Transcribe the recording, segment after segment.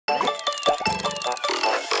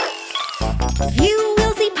View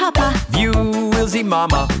Wheelzy Papa. View Wheelzy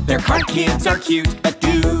Mama. Their car kids are cute, but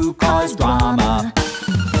do cause drama.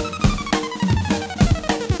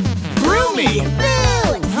 Broomy!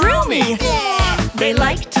 Vroomy! They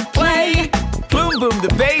like to play. Boom Boom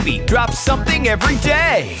the baby drops something every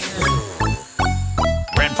day.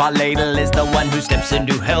 Grandpa Ladle is the one who steps in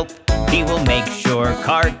to help. He will make sure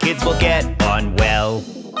car kids will get on well.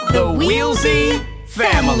 The Wheelzy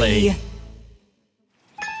Family.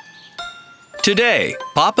 Today,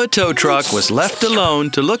 Papa Tow Truck was left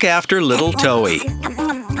alone to look after little Toey.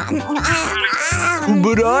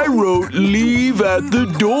 But I wrote leave at the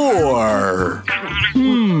door.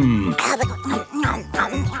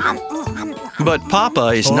 But Papa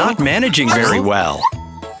is not managing very well.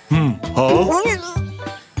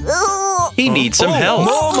 He needs some help.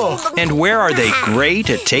 Mama! And where are they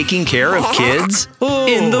great at taking care of kids?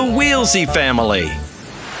 In the Wheelzy Family.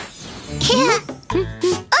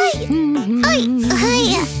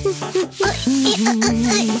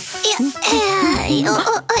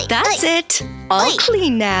 That's it. All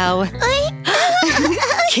clean now.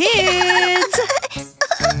 Kids!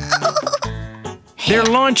 They're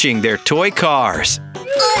launching their toy cars.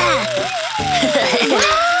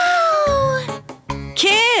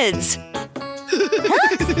 Kids!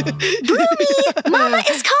 Broomy! Mama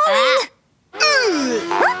is calling!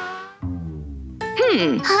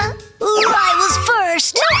 I was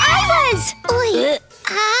first. No, I was!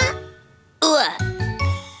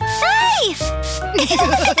 Hey!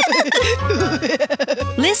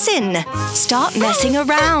 Listen, stop messing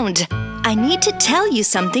around. I need to tell you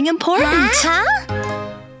something important.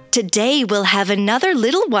 Today we'll have another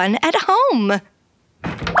little one at home.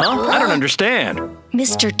 Huh? I don't understand.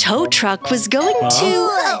 Mr. Tow Truck was going to...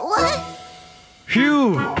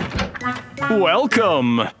 Phew!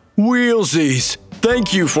 Welcome! Wheelsies,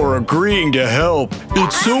 thank you for agreeing to help.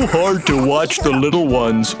 It's so hard to watch the little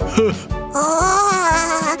ones. Not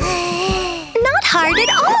hard at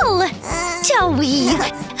all. Toey,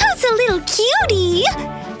 who's a little cutie?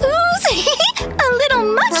 Who's a little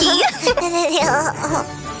mucky?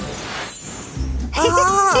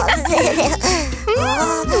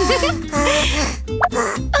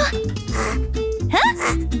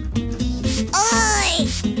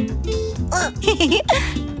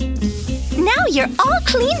 Now you're all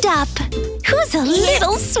cleaned up. Who's a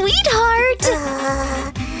little sweetheart?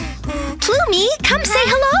 Plumie, come say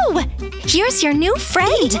hello. Here's your new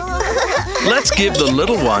friend. Let's give the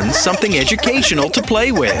little ones something educational to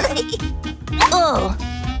play with.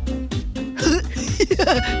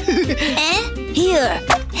 Here,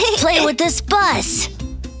 play with this bus.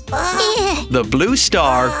 The blue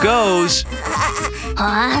star goes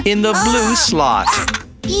in the blue slot.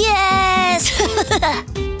 Yes!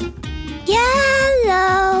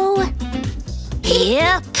 Yellow.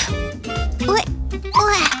 Yep.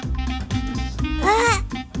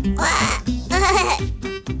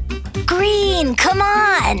 Green, come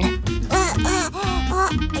on.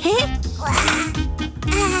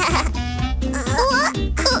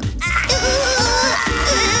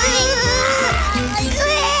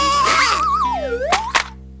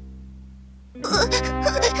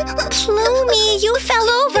 Plumie, you fell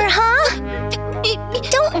over, huh?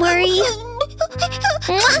 Don't worry.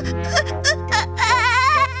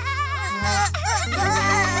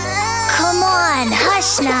 Come on,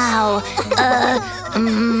 hush now.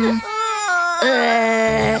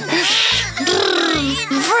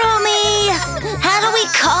 Vroomy, how do we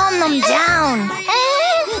calm them down?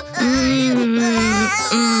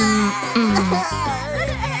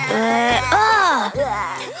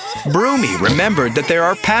 Broomy remembered that there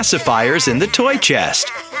are pacifiers in the toy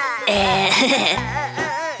chest.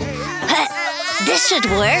 This should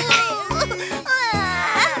work.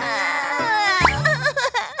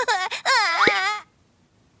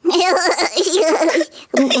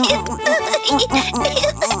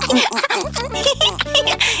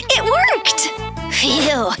 It worked.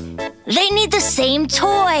 Phew. They need the same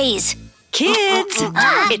toys. Kids,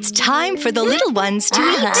 it's time for the little ones to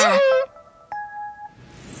eat.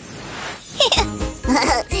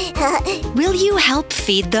 Will you help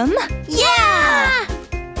feed them? Yeah!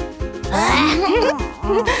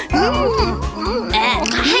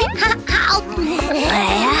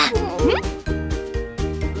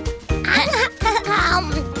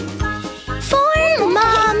 For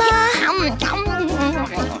Mama.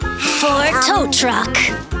 For tow truck.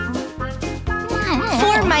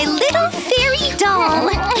 For my little fairy doll.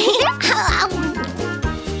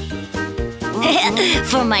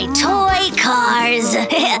 For my toy cars.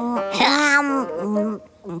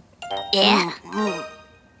 Yeah.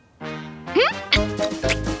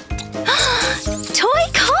 Toy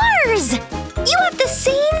cars!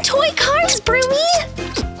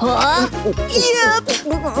 Yep.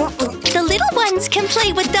 The little ones can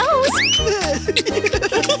play with those.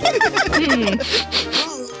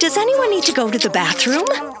 Does anyone need to go to the bathroom?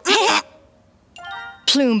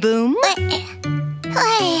 Plume Boom.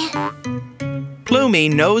 Plumey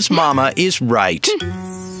knows Mama is right.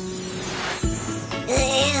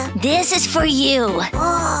 This is for you.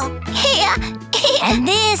 And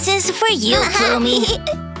this is for you, Broomy.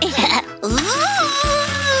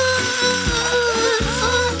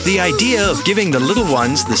 The idea of giving the little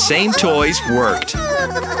ones the same toys worked.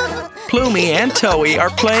 Plumey and Toey are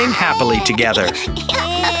playing happily together.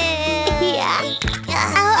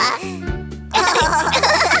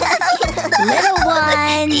 Little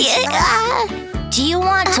ones, do you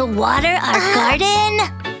want to water our garden?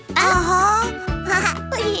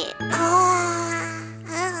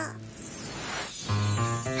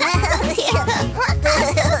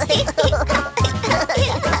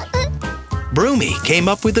 Broomy came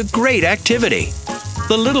up with a great activity.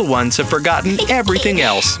 The little ones have forgotten everything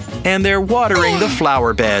else, and they're watering the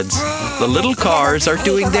flower beds. The little cars are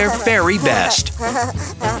doing their very best.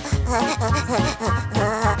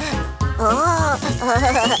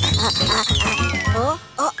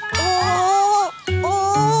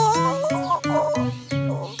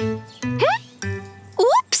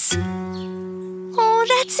 Oops! Oh,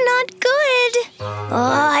 that's not good. Oh,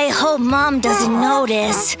 I hope Mom doesn't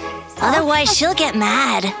notice. Otherwise, she'll get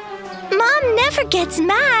mad. Mom never gets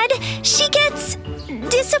mad. She gets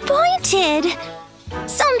disappointed.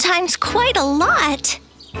 Sometimes quite a lot.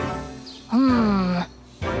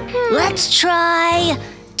 Let's try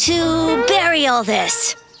to bury all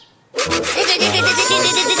this.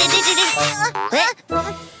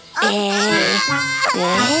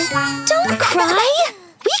 Don't cry.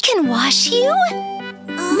 We can wash you.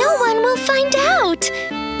 No one will find out.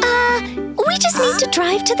 We just need to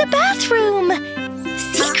drive to the bathroom.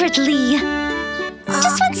 Secretly.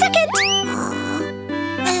 Just 1 second.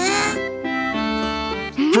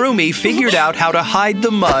 Broomy figured out how to hide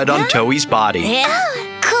the mud on Toey's body.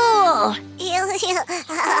 Cool.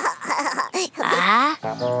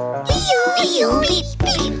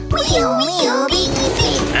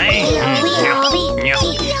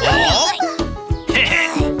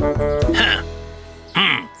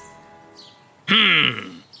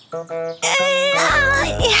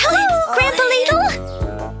 Hello, Grandpa Ladle.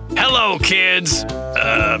 Hello, kids.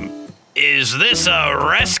 Is this a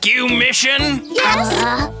rescue mission?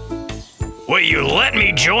 Yes. Will you let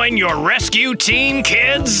me join your rescue team,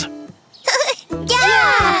 kids?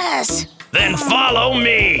 Yes. Then follow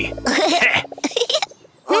me.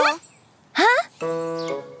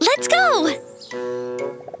 Let's go.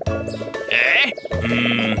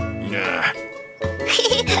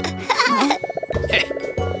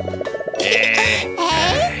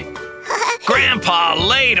 Grandpa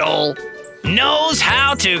Ladle knows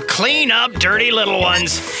how to clean up dirty little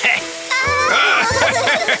ones.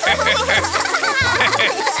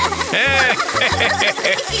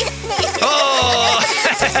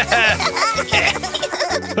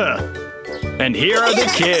 And here are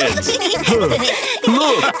the kids.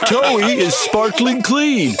 Look, Toey is sparkling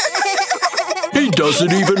clean. He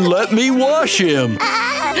doesn't even let me wash him.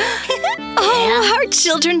 Oh, our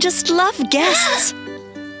children just love guests.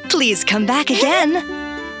 Please come back again.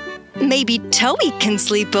 Maybe Toey can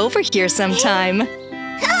sleep over here sometime.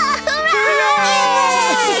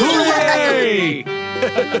 Hooray!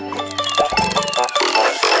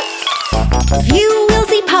 View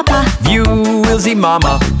Wheelzy Papa. View Wheelzy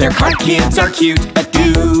Mama. Their car kids are cute, but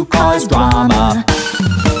do cause drama.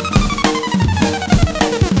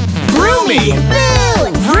 Broomy!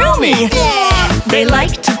 Vroomy! They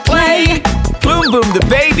like to play. Boom Boom the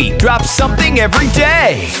baby drops something every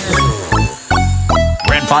day.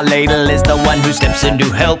 Grandpa Ladle is the one who steps in to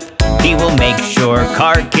help. He will make sure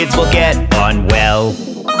car kids will get on well.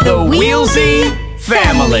 The Wheelzy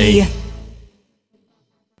Family.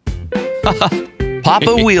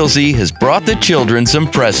 Papa Wheelzy has brought the children some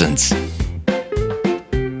presents.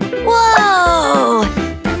 Whoa!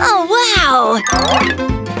 Oh, wow!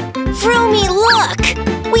 Vroomy, look!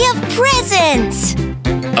 We have presents!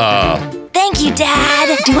 Thank you,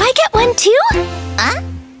 Dad. Do I get one too?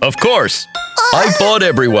 Of course. I bought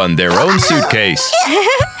everyone their own suitcase.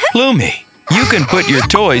 Plumey, you can put your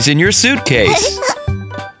toys in your suitcase.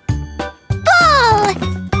 Ball!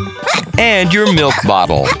 And your milk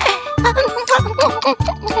bottle.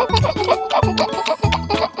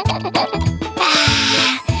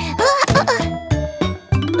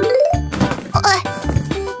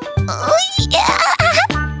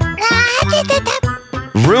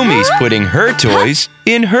 Vroomy's putting her toys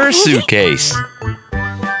in her suitcase.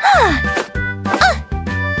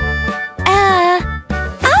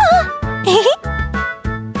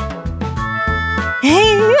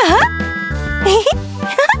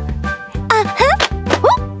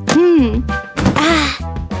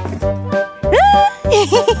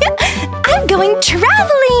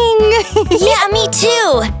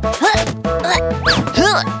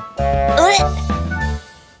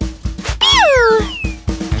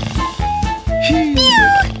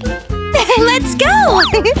 go!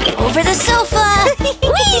 Over the sofa!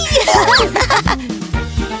 Whee!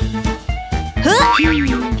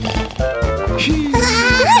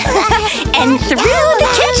 And through the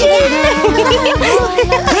kitchen!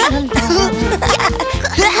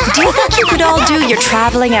 Do you think you could all do your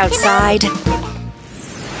traveling outside?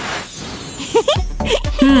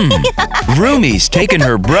 Vroomy's taken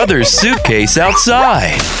her brother's suitcase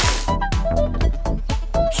outside.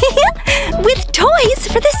 With toys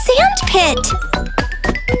for the sand pit!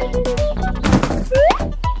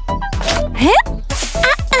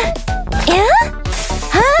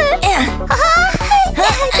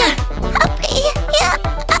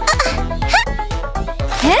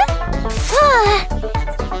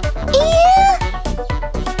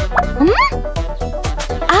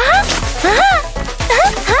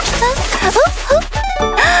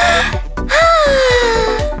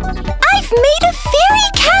 I've made a fairy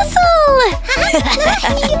castle!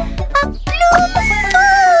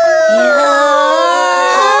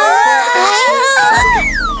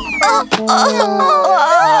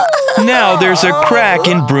 Now there's a crack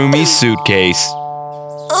in Broomy's suitcase.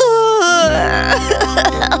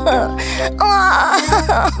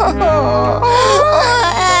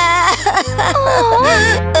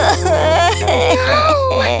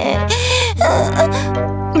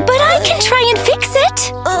 But I can try and fix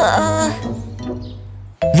it!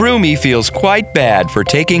 Vroomy feels quite bad for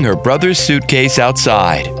taking her brother's suitcase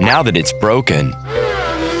outside, now that it's broken.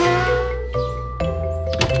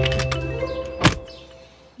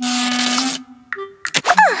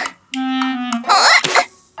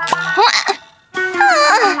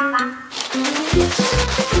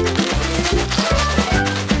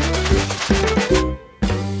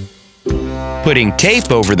 Putting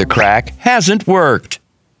tape over the crack hasn't worked.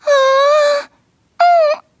 I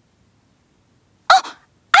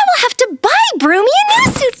will have to buy Broomy a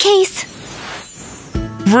new suitcase!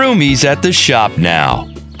 Vroomy's at the shop now.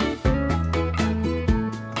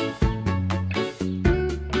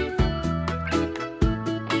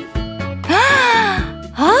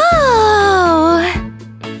 Oh!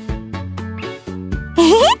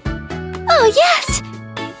 Oh, yes!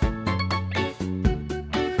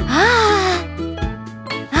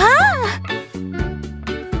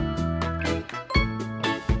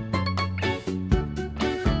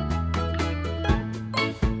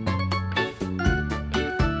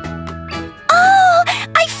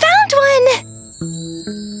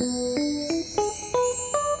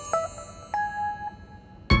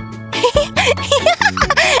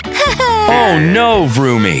 Oh no,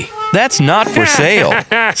 Vroomy! That's not for sale.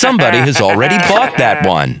 Somebody has already bought that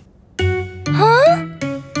one. Huh?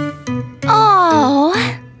 Oh.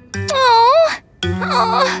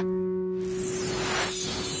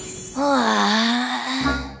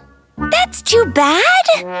 That's too bad.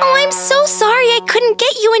 Oh, I'm so sorry I couldn't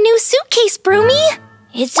get you a new suitcase, Broomy.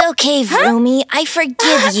 It's okay, Vroomy. I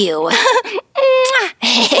forgive you.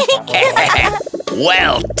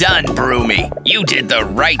 Well done, Broomy. You did the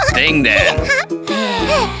right thing then.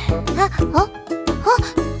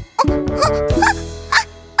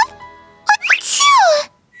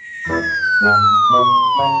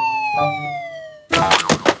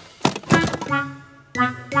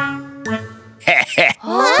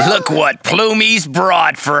 Look what Plumy's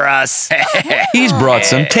brought for us. He's brought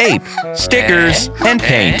some tape, stickers, and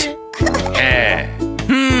paint.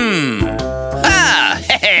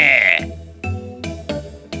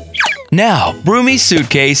 Now, Broomy's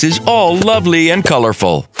suitcase is all lovely and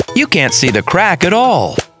colorful. You can't see the crack at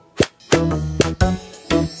all.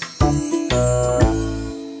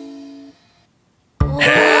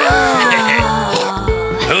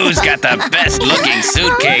 Who's got the best looking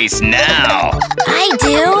suitcase now? I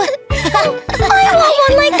do. I want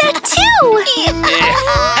one like that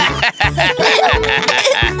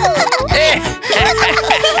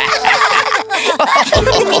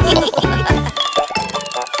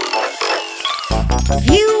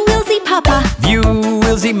View Wheelzy Papa. View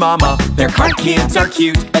Wheelzy Mama. Their car kids are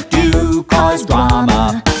cute, but do cause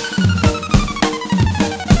drama.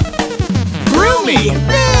 Broomy!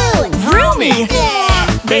 Vroomy!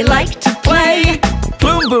 They like to play.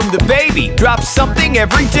 Bloom Boom the baby drops something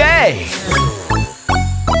every day.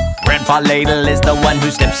 Grandpa Ladle is the one who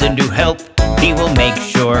steps in to help. He will make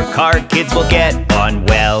sure car kids will get on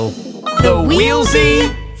well. The Wheelzy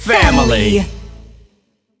Family.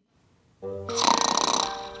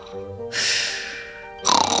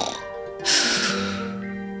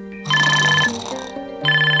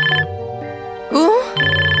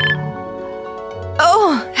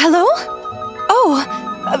 Oh, hello? Oh,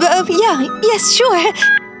 yes, sure.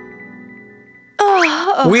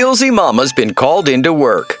 Wheelzy Mama's been called into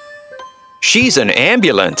work. She's an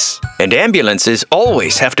ambulance, and ambulances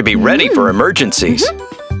always have to be ready for emergencies.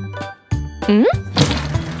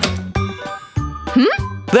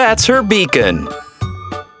 That's her beacon.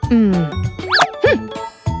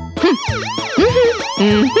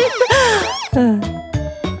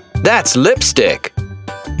 That's lipstick.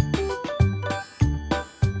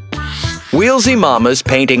 Wheelzy Mama's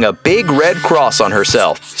painting a big red cross on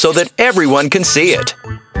herself so that everyone can see it.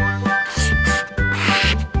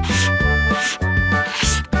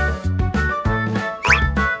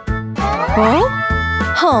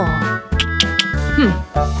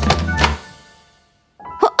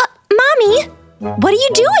 Mommy, what are you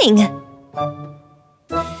doing?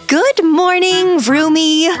 Good morning,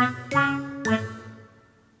 Vroomy.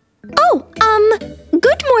 Oh,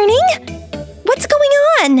 good morning. What's going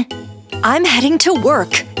on? I'm heading to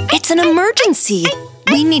work. It's an emergency.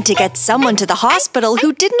 We need to get someone to the hospital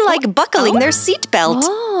who didn't like buckling their seatbelt.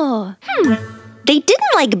 Oh. They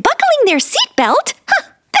didn't like buckling their seatbelt?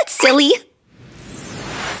 Huh, that's silly.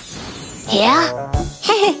 Yeah?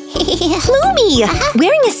 Bloomy,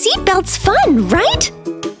 wearing a seatbelt's fun, right?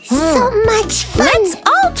 So much fun. Let's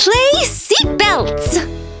all play seatbelts.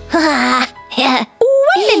 1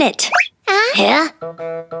 minute. Yeah?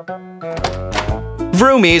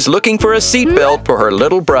 Vroomy's looking for a seatbelt for her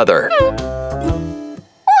little brother.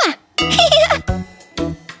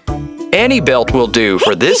 Any belt will do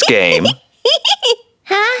for this game.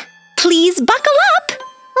 Please buckle up.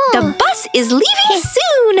 The bus is leaving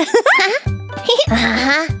soon.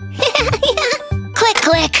 Click,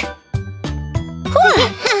 click.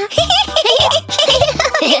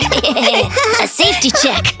 A safety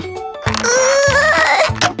check.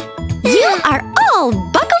 You are all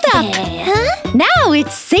buckled up. Now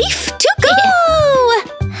it's safe to go.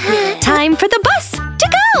 Time for the bus to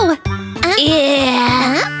go.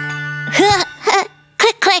 Yeah.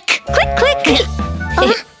 Click, click. Click, click.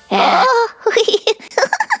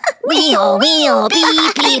 Wheel, wheel,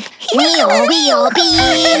 beep, beep. Wheel, wheel,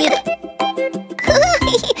 beep.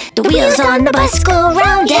 The wheels on the bus go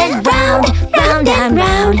round and round, round and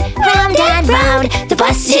round, round and round. The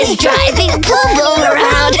bus is driving boom, boom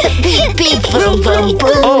around. Beep, beep, boom, boom,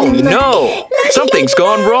 boom. Oh no! Something's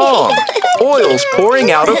gone wrong. Oil's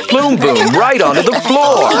pouring out of Plume Boom right onto the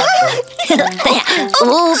floor.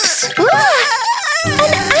 Oops.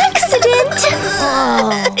 An accident.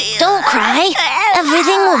 Oh, don't cry.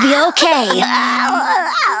 Everything will be okay.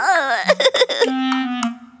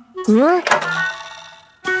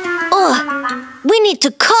 Oh, we need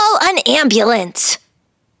to call an ambulance.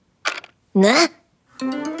 Huh?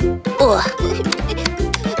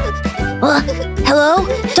 Hello?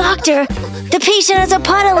 Doctor, the patient has a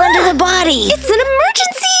puddle under the body. It's an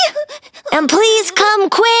emergency. And please come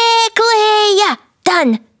quickly.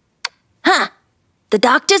 Done. Huh. The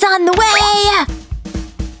doctor's on the way.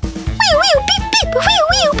 Wee wee beep beep. Wee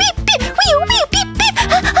wee beep beep. Wee wee beep beep.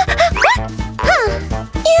 What? Huh?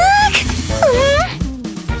 Yuck.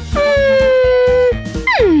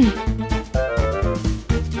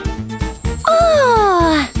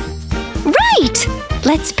 Oh, right.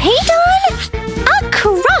 Let's paint on a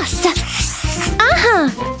cross.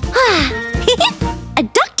 A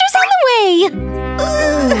doctor's on the way.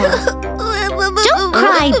 Don't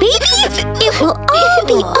cry, baby. It will all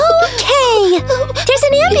be okay. There's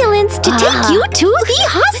an ambulance to take you to the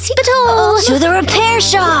hospital. To the repair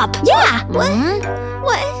shop. Yeah.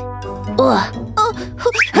 What?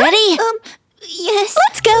 Ready? Yes.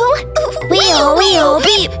 Let's go. Wheel, wheel,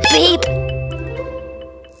 beep, beep.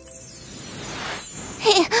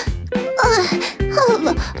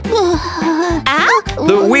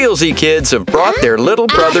 The Wheelzy kids have brought their little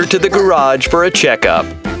brother to the garage for a checkup.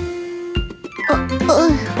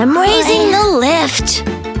 I'm raising the lift.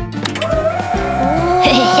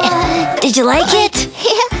 Did you like it?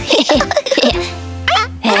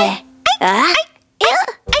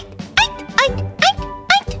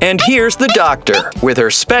 And here's the doctor with her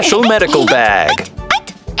special medical bag.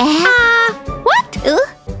 What?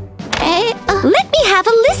 Let me have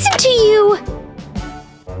a listen to you.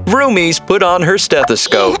 Vroomy's put on her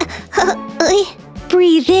stethoscope.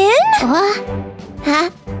 Breathe in.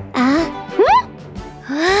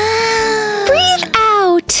 Breathe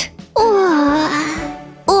out.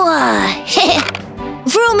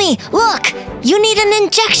 Vroomy, look! You need an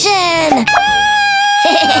injection!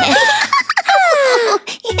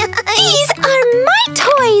 These are my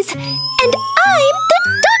toys, and I'm the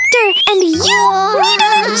doctor, and you need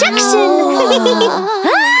an injection.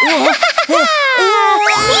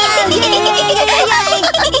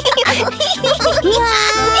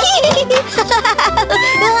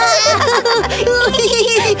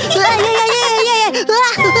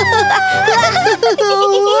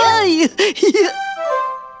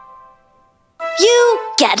 You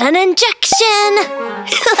get an injection.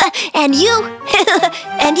 And you.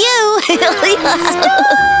 And you.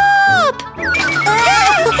 Stop!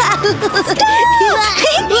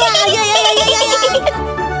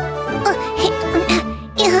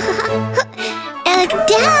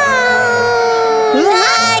 Down!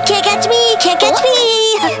 Can't catch me! Can't catch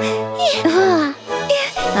me!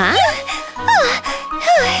 Huh?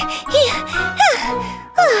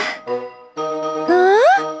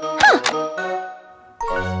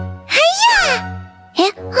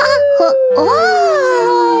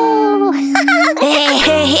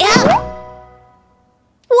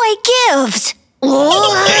 What gives?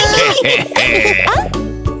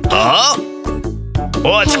 Huh?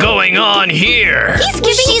 What's going on here?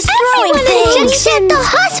 He's throwing things at the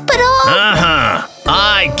hospital. Uh-huh.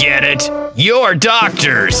 I get it. You're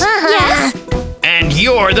doctors. Yes. And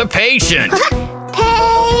you're the patient.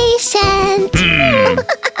 Patient.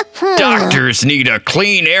 Doctors need a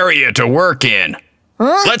clean area to work in.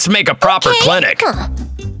 Let's make a proper clinic.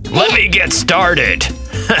 Let me get started.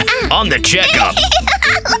 On the checkup.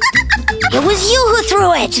 It was you who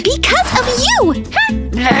threw it. Because of you!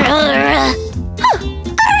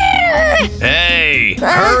 Hey,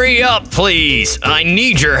 hurry up, please. I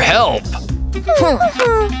need your help.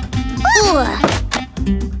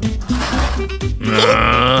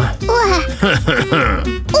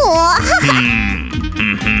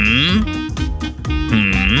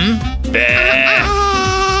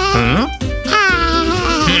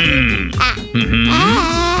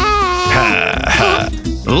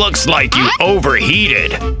 Looks like you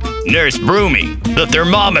overheated. Nurse Broomy, the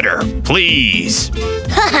thermometer, please.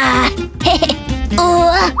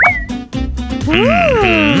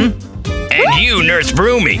 And you, Nurse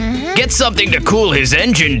Vroomy, get something to cool his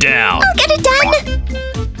engine down. I'll get it done.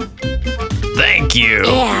 Thank you.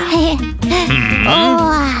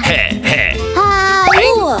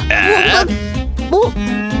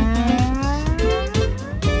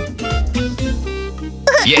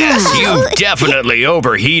 Yes, you definitely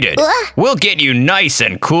overheated. We'll get you nice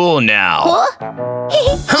and cool now. Oh,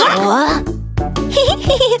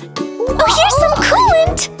 here's some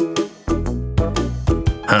coolant!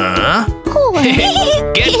 Huh?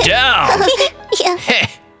 Get down.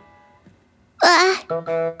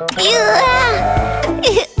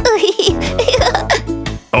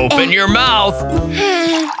 Open your mouth.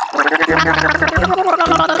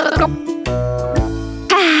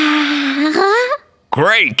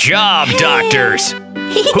 Great job, doctors.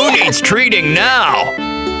 Who needs treating now?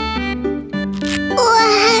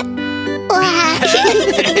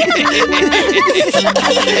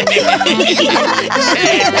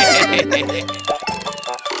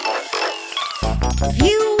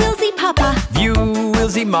 View Wheelzy Papa. View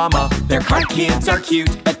Wheelzy Mama. Their car kids are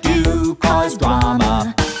cute, but do cause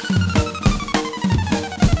drama.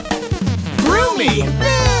 Broomy!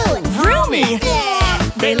 Vroomy!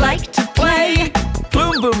 They like to play.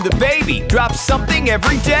 Boom Boom the baby drops something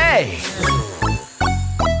every day.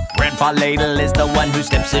 Grandpa Ladle is the one who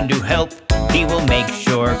steps in to help. He will make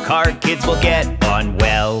sure car kids will get on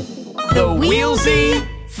well. The Wheelzy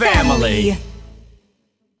Family.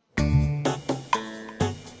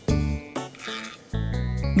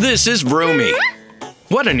 This is Broomy.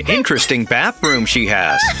 What an interesting bathroom she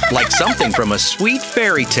has, like something from a sweet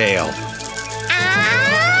fairy tale.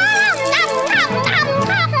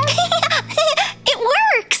 It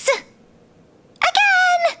works!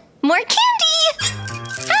 Again! More candy!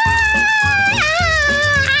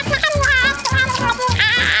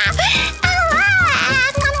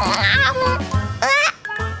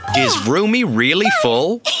 Is Vroomy really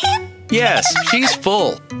full? Yes, she's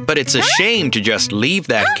full, but it's a shame to just leave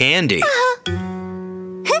that candy.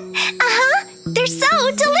 They're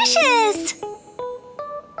so delicious!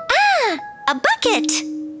 A bucket!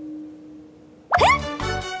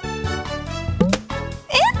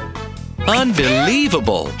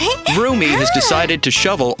 Unbelievable! Vroomy has decided to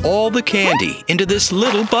shovel all the candy into this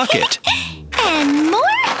little bucket. And more,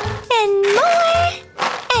 and more,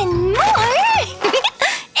 and more,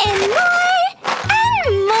 and more,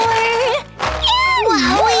 and more, and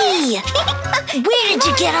Wowee! Where did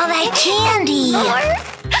you get all that candy? more,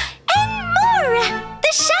 and more!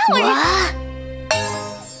 The shower! What?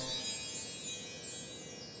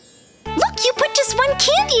 Look, you put just one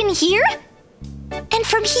candy in here. And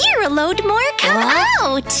from here, a load more come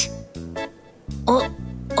out. One.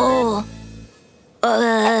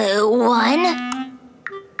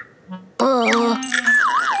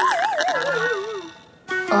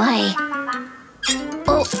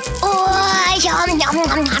 Yum, yum,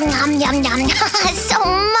 yum, yum, yum, yum, yum. So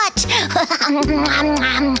much.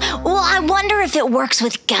 Well, I wonder if it works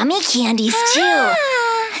with gummy candies, too.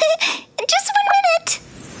 Just 1 minute.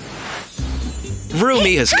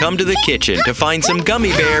 Vroomy has come to the kitchen to find some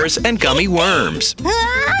gummy bears and gummy worms.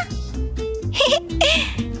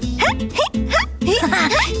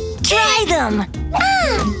 Try them.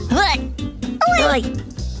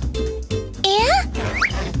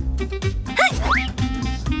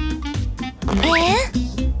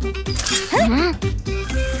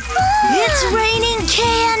 It's raining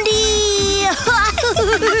candy!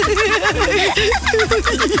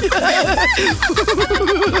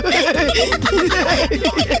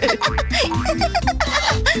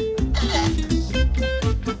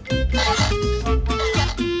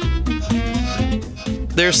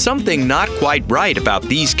 There's something not quite right about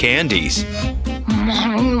these candies.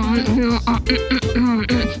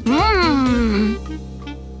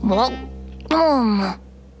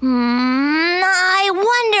 I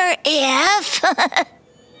wonder if...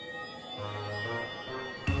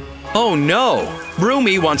 Oh no!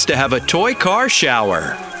 Vroomy wants to have a toy car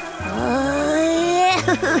shower.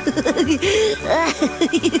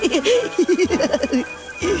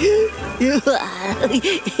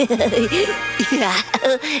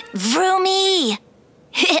 Vroomy!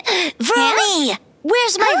 Vroomy!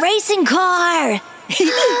 Where's my racing car?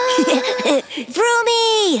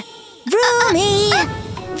 Vroomy! Vroomy!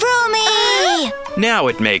 Vroomy! Now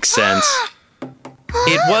it makes sense.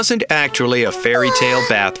 It wasn't actually a fairy tale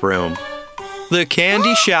bathroom. The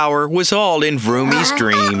candy shower was all in Vroomy's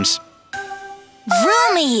dreams.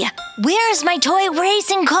 Vroomy! Where's my toy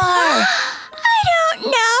racing car? I don't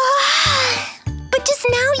know. But just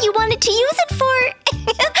now you wanted to use it for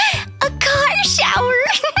a car shower.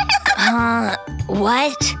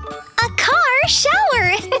 What? A car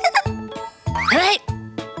shower.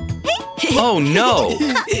 Oh no!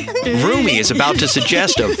 Vroomy is about to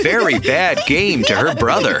suggest a very bad game to her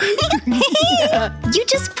brother. You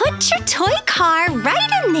just put your toy car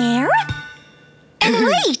right in there and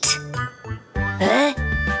wait.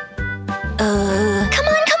 Come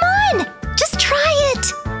on, come on! Just try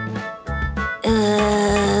it.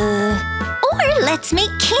 Or let's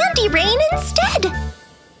make candy rain instead.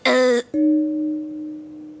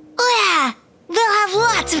 Yeah, they'll have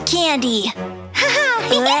lots of candy.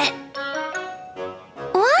 What?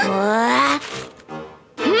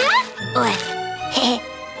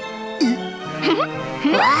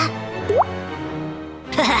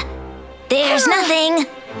 There's nothing.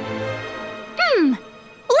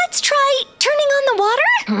 Let's try turning on the water.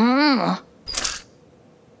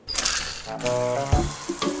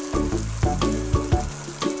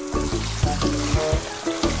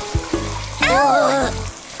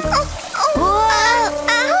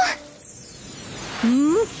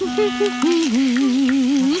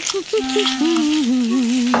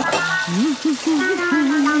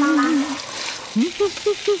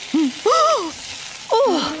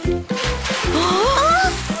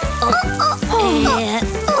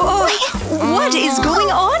 What is going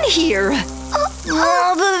on here?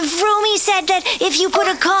 Oh, but Vroomy said that if you put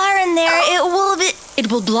a car in there, It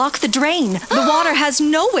will block the drain. The water has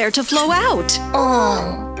nowhere to flow out.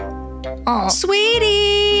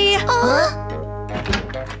 Sweetie!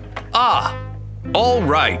 Ah! All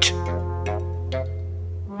right.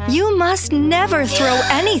 You must never throw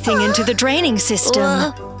anything into the draining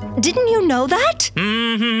system. Didn't you know that? We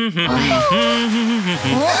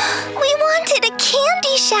wanted a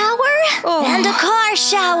candy shower. and a car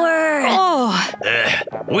shower.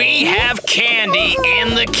 We have candy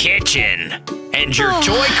in the kitchen. And your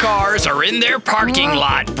toy cars are in their parking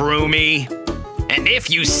lot, Broomy. And if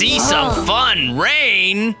you see some fun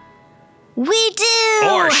rain... We do!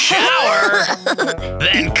 Or shower,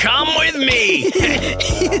 then come with me.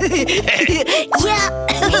 Yeah.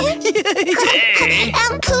 Hey.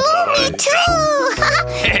 And Broomy too.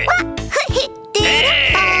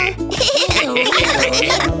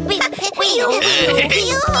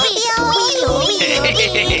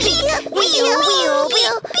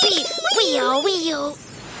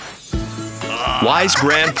 Wise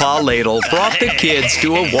Grandpa Ladle brought the kids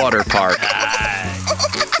to a water park.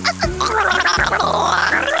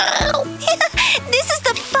 This is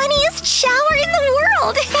the funniest shower in the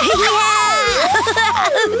world.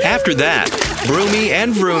 After that, Broomy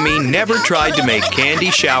and Vroomy never tried to make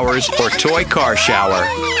candy showers or toy car shower.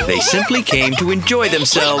 They simply came to enjoy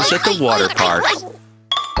themselves at the water park.